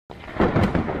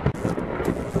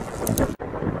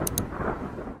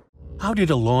How did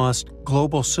a lost,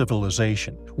 global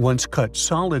civilization once cut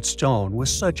solid stone with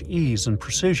such ease and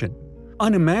precision?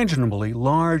 Unimaginably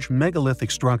large megalithic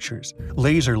structures,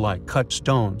 laser-like cut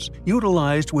stones,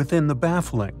 utilized within the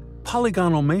baffling,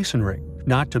 polygonal masonry,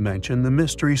 not to mention the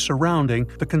mystery surrounding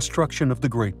the construction of the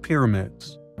Great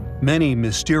Pyramids. Many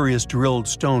mysterious drilled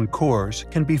stone cores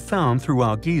can be found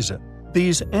throughout Giza.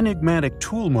 These enigmatic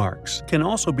tool marks can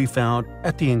also be found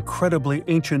at the incredibly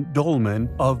ancient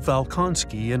dolmen of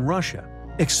Volkonsky in Russia,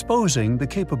 exposing the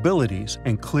capabilities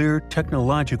and clear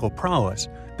technological prowess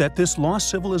that this lost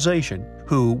civilization,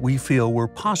 who we feel were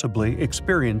possibly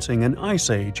experiencing an ice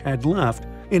age, had left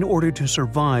in order to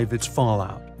survive its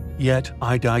fallout. Yet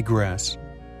I digress.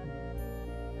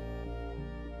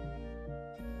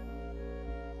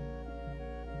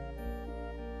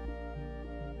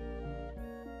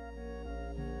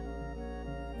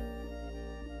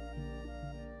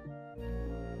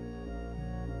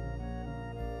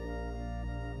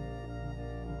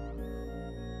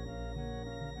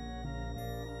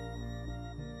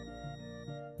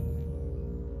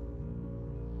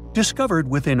 Discovered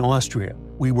within Austria,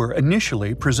 we were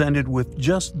initially presented with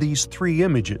just these three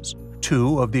images,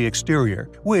 two of the exterior,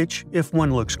 which, if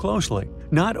one looks closely,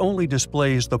 not only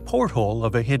displays the porthole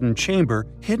of a hidden chamber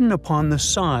hidden upon the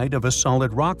side of a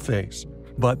solid rock face,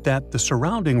 but that the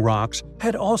surrounding rocks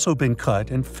had also been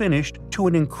cut and finished to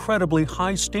an incredibly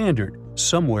high standard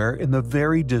somewhere in the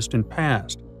very distant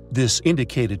past. This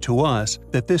indicated to us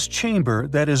that this chamber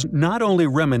that is not only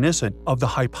reminiscent of the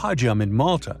Hypogeum in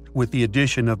Malta, with the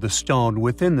addition of the stone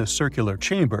within the circular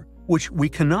chamber, which we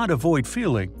cannot avoid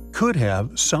feeling, could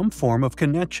have some form of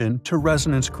connection to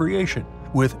resonance creation,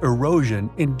 with erosion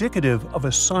indicative of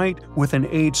a site with an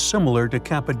age similar to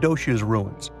Cappadocia's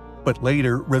ruins, but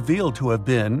later revealed to have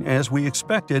been, as we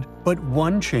expected, but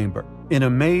one chamber, in a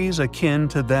maze akin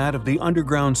to that of the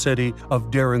underground city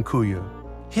of Derinkuyu.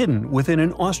 Hidden within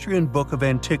an Austrian book of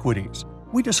antiquities,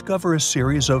 we discover a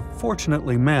series of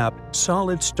fortunately mapped,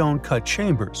 solid stone-cut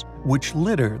chambers which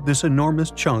litter this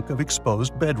enormous chunk of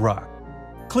exposed bedrock.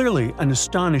 Clearly an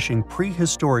astonishing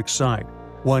prehistoric site,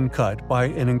 one cut by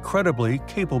an incredibly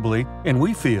capably, and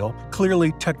we feel,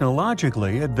 clearly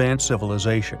technologically advanced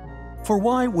civilization. For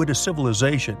why would a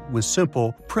civilization with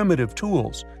simple, primitive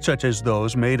tools, such as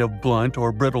those made of blunt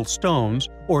or brittle stones,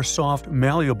 or soft,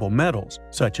 malleable metals,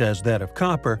 such as that of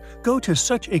copper, go to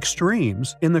such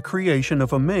extremes in the creation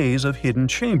of a maze of hidden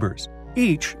chambers,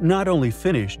 each not only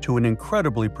finished to an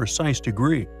incredibly precise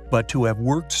degree, but to have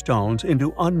worked stones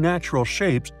into unnatural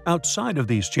shapes outside of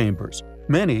these chambers,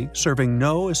 many serving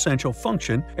no essential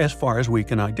function as far as we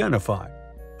can identify?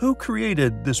 Who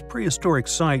created this prehistoric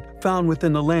site found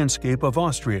within the landscape of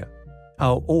Austria?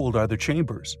 How old are the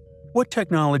chambers? What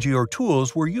technology or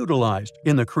tools were utilized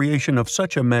in the creation of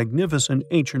such a magnificent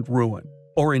ancient ruin?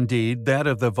 Or indeed that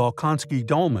of the Volkonsky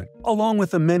dolmen, along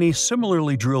with the many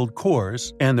similarly drilled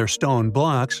cores and their stone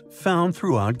blocks found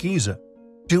throughout Giza?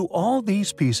 Do all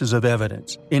these pieces of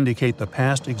evidence indicate the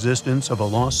past existence of a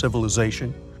lost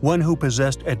civilization, one who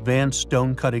possessed advanced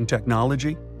stone-cutting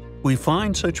technology? We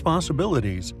find such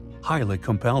possibilities highly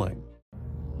compelling.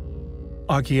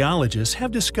 Archaeologists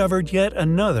have discovered yet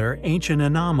another ancient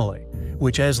anomaly,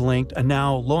 which has linked a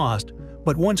now lost,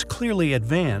 but once clearly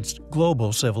advanced,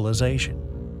 global civilization.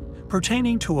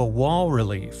 Pertaining to a wall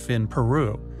relief in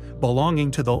Peru,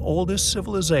 belonging to the oldest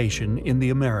civilization in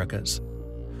the Americas.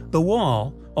 The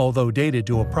wall, although dated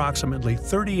to approximately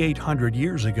 3,800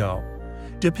 years ago,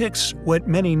 depicts what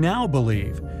many now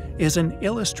believe is an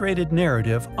illustrated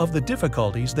narrative of the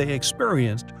difficulties they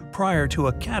experienced prior to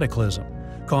a cataclysm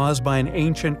caused by an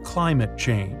ancient climate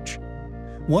change.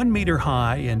 1 meter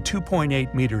high and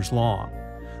 2.8 meters long,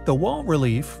 the wall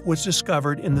relief was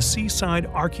discovered in the seaside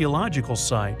archaeological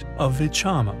site of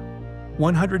Vichama,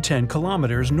 110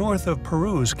 kilometers north of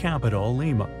Peru's capital,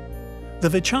 Lima. The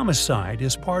Vichama site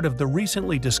is part of the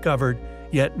recently discovered,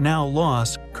 yet now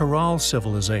lost, Caral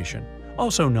civilization,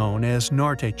 also known as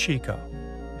Norte Chico.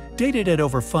 Dated at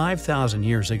over 5,000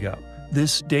 years ago,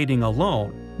 this dating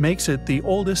alone makes it the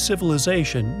oldest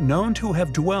civilization known to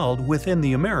have dwelled within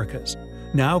the Americas,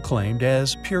 now claimed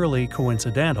as purely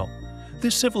coincidental.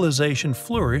 This civilization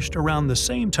flourished around the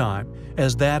same time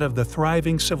as that of the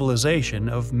thriving civilization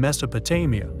of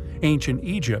Mesopotamia, ancient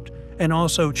Egypt, and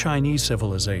also Chinese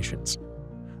civilizations.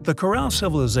 The Caral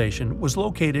civilization was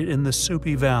located in the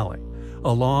Supi Valley,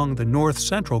 along the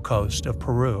north-central coast of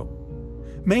Peru.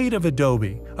 Made of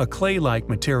adobe, a clay-like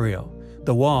material,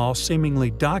 the wall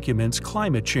seemingly documents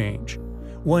climate change,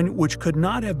 one which could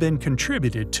not have been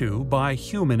contributed to by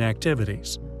human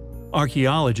activities.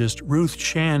 Archaeologist Ruth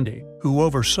Shandy, who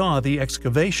oversaw the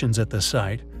excavations at the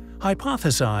site,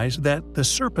 hypothesized that the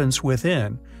serpents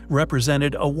within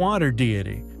represented a water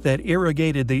deity that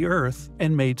irrigated the earth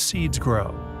and made seeds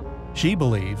grow. She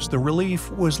believes the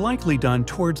relief was likely done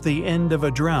towards the end of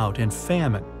a drought and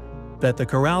famine, that the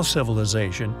Corral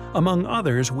civilization, among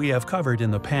others we have covered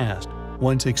in the past,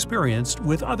 once experienced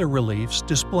with other reliefs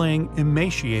displaying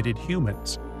emaciated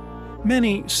humans.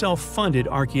 Many self-funded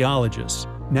archaeologists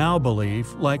now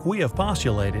believe, like we have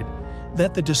postulated,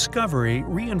 that the discovery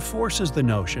reinforces the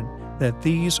notion that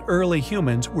these early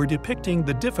humans were depicting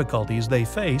the difficulties they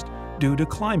faced due to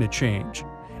climate change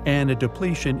and a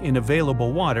depletion in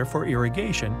available water for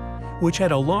irrigation, which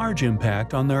had a large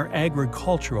impact on their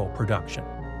agricultural production.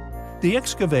 The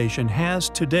excavation has,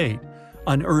 to date,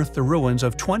 unearthed the ruins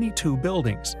of 22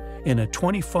 buildings in a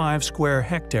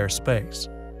 25-square-hectare space.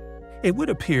 It would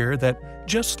appear that,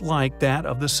 just like that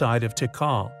of the site of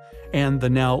Tikal and the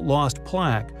now lost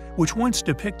plaque which once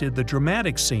depicted the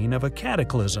dramatic scene of a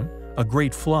cataclysm, a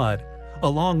great flood,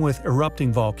 along with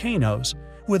erupting volcanoes,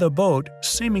 with a boat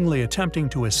seemingly attempting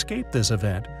to escape this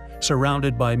event,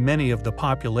 surrounded by many of the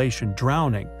population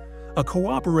drowning, a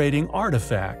cooperating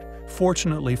artifact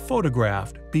fortunately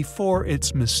photographed before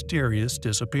its mysterious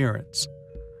disappearance.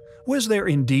 Was there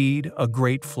indeed a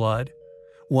great flood?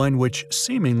 One which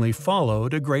seemingly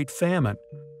followed a great famine?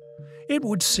 It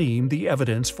would seem the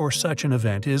evidence for such an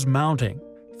event is mounting,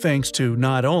 thanks to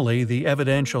not only the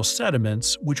evidential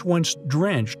sediments which once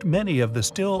drenched many of the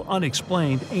still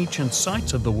unexplained ancient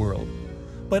sites of the world,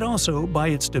 but also by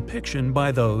its depiction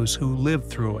by those who lived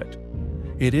through it.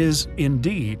 It is,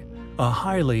 indeed, a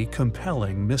highly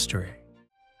compelling mystery.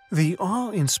 The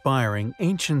awe-inspiring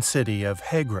ancient city of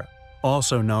Hegra,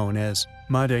 also known as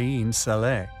Madain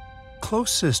Saleh,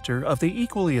 close sister of the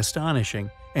equally astonishing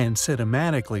and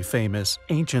cinematically famous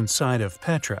ancient site of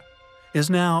Petra, is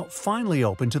now finally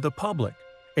open to the public,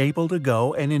 able to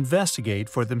go and investigate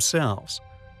for themselves.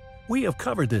 We have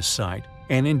covered this site,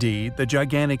 and indeed the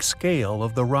gigantic scale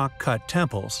of the rock-cut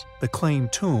temples, the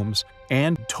claimed tombs,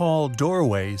 and tall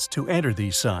doorways to enter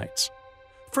these sites.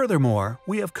 Furthermore,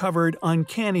 we have covered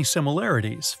uncanny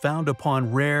similarities found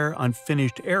upon rare,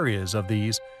 unfinished areas of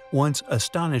these once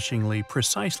astonishingly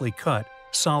precisely cut,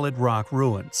 solid rock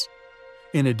ruins.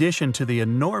 In addition to the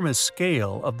enormous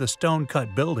scale of the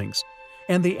stone-cut buildings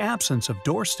and the absence of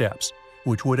doorsteps,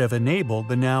 which would have enabled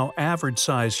the now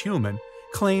average-sized human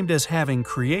claimed as having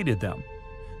created them,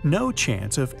 no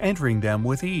chance of entering them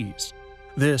with ease.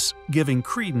 This giving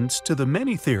credence to the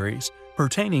many theories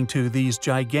pertaining to these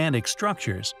gigantic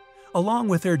structures, along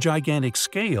with their gigantic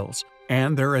scales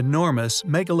and their enormous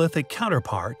megalithic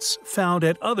counterparts found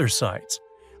at other sites,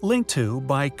 linked to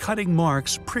by cutting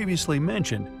marks previously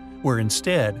mentioned, were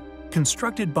instead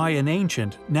constructed by an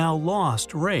ancient, now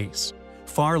lost race,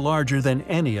 far larger than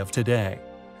any of today,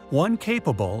 one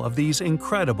capable of these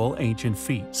incredible ancient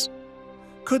feats.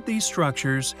 Could these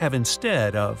structures have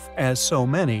instead of, as so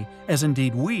many, as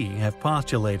indeed we have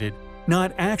postulated,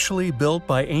 not actually built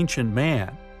by ancient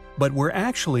man, but were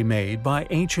actually made by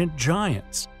ancient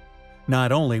giants?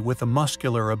 Not only with the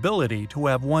muscular ability to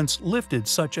have once lifted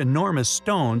such enormous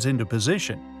stones into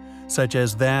position, such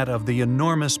as that of the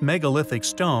enormous megalithic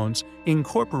stones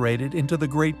incorporated into the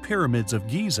Great Pyramids of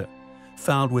Giza,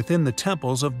 found within the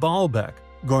temples of Baalbek,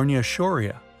 Gornia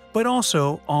Shoria, but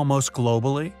also almost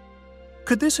globally?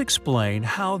 Could this explain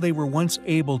how they were once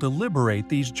able to liberate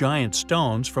these giant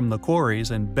stones from the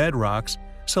quarries and bedrocks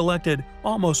selected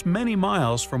almost many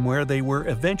miles from where they were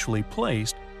eventually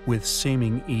placed with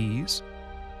seeming ease?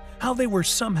 How they were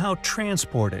somehow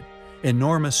transported,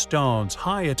 enormous stones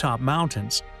high atop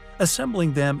mountains,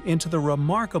 assembling them into the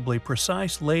remarkably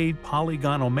precise laid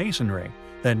polygonal masonry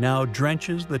that now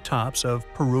drenches the tops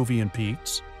of Peruvian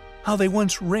peaks? How they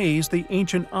once raised the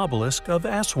ancient obelisk of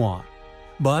Aswan?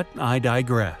 But I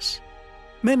digress.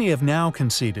 Many have now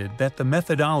conceded that the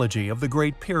methodology of the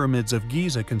Great Pyramids of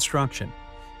Giza construction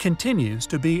continues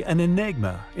to be an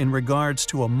enigma in regards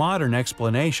to a modern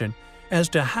explanation as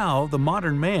to how the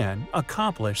modern man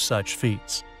accomplished such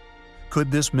feats.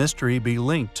 Could this mystery be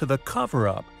linked to the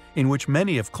cover-up in which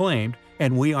many have claimed,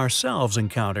 and we ourselves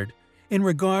encountered, in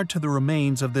regard to the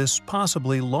remains of this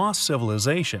possibly lost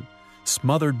civilization,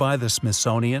 smothered by the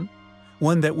Smithsonian,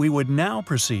 one that we would now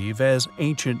perceive as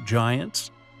ancient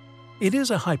giants? It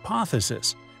is a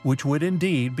hypothesis which would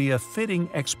indeed be a fitting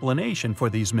explanation for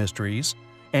these mysteries,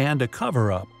 and a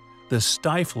cover-up, the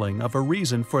stifling of a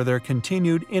reason for their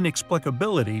continued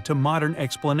inexplicability to modern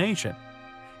explanation.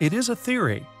 It is a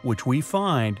theory which we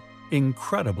find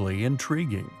incredibly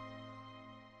intriguing.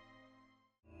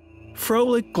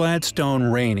 Froelich Gladstone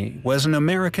Rainey was an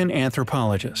American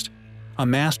anthropologist, a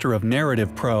master of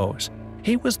narrative prose.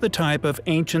 He was the type of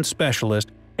ancient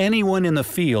specialist anyone in the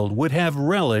field would have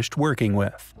relished working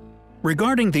with.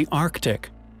 Regarding the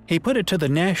Arctic, he put it to the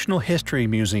National History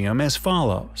Museum as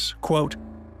follows, quote,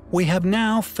 "We have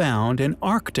now found an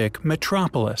Arctic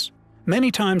metropolis,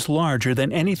 many times larger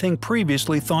than anything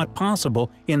previously thought possible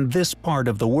in this part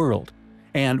of the world,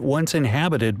 and once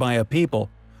inhabited by a people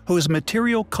whose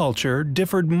material culture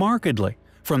differed markedly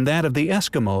from that of the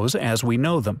Eskimos as we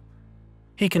know them."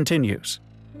 He continues,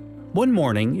 "One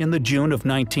morning in the June of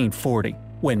 1940,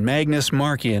 when Magnus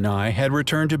Markey and I had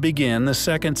returned to begin the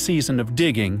second season of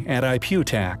digging at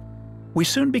Iputak, we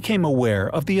soon became aware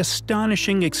of the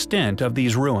astonishing extent of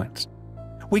these ruins.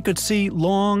 We could see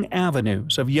long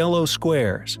avenues of yellow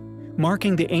squares,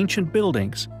 marking the ancient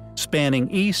buildings, spanning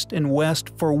east and west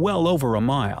for well over a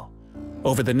mile.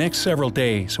 Over the next several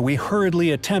days, we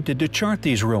hurriedly attempted to chart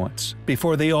these ruins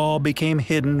before they all became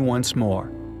hidden once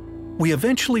more. We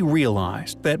eventually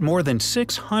realized that more than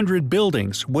 600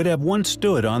 buildings would have once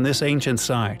stood on this ancient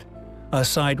site, a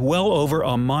site well over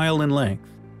a mile in length."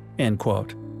 End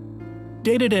quote.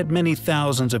 Dated at many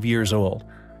thousands of years old,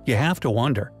 you have to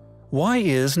wonder, why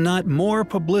is not more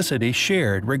publicity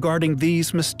shared regarding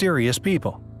these mysterious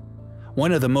people?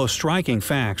 One of the most striking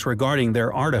facts regarding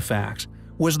their artifacts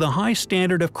was the high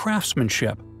standard of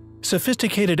craftsmanship.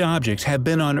 Sophisticated objects have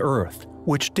been unearthed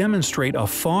which demonstrate a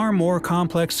far more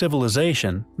complex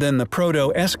civilization than the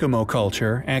proto-Eskimo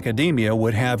culture academia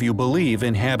would have you believe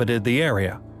inhabited the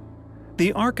area.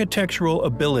 The architectural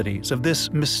abilities of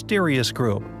this mysterious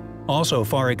group also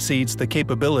far exceeds the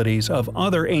capabilities of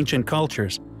other ancient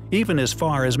cultures, even as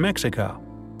far as Mexico.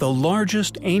 The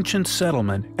largest ancient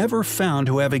settlement ever found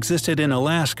to have existed in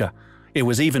Alaska, it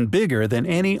was even bigger than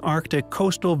any Arctic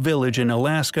coastal village in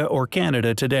Alaska or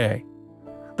Canada today.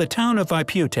 The town of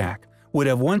Iputak would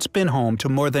have once been home to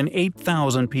more than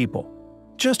 8,000 people.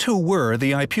 Just who were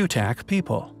the Iputak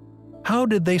people? How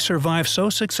did they survive so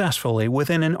successfully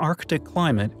within an Arctic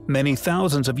climate many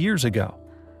thousands of years ago?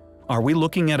 Are we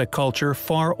looking at a culture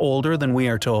far older than we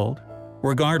are told?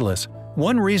 Regardless,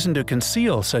 one reason to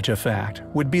conceal such a fact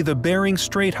would be the Bering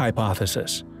Strait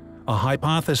hypothesis, a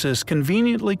hypothesis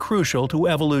conveniently crucial to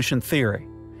evolution theory,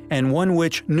 and one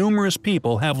which numerous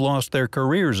people have lost their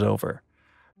careers over.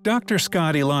 Dr.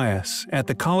 Scott Elias at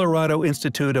the Colorado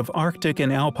Institute of Arctic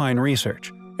and Alpine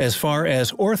Research. As far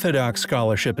as orthodox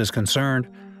scholarship is concerned,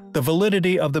 the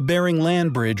validity of the Bering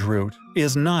Land Bridge route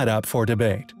is not up for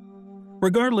debate.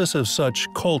 Regardless of such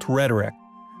cult rhetoric,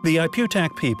 the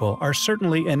Iputak people are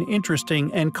certainly an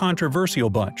interesting and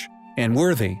controversial bunch, and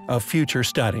worthy of future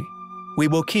study. We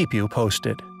will keep you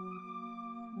posted.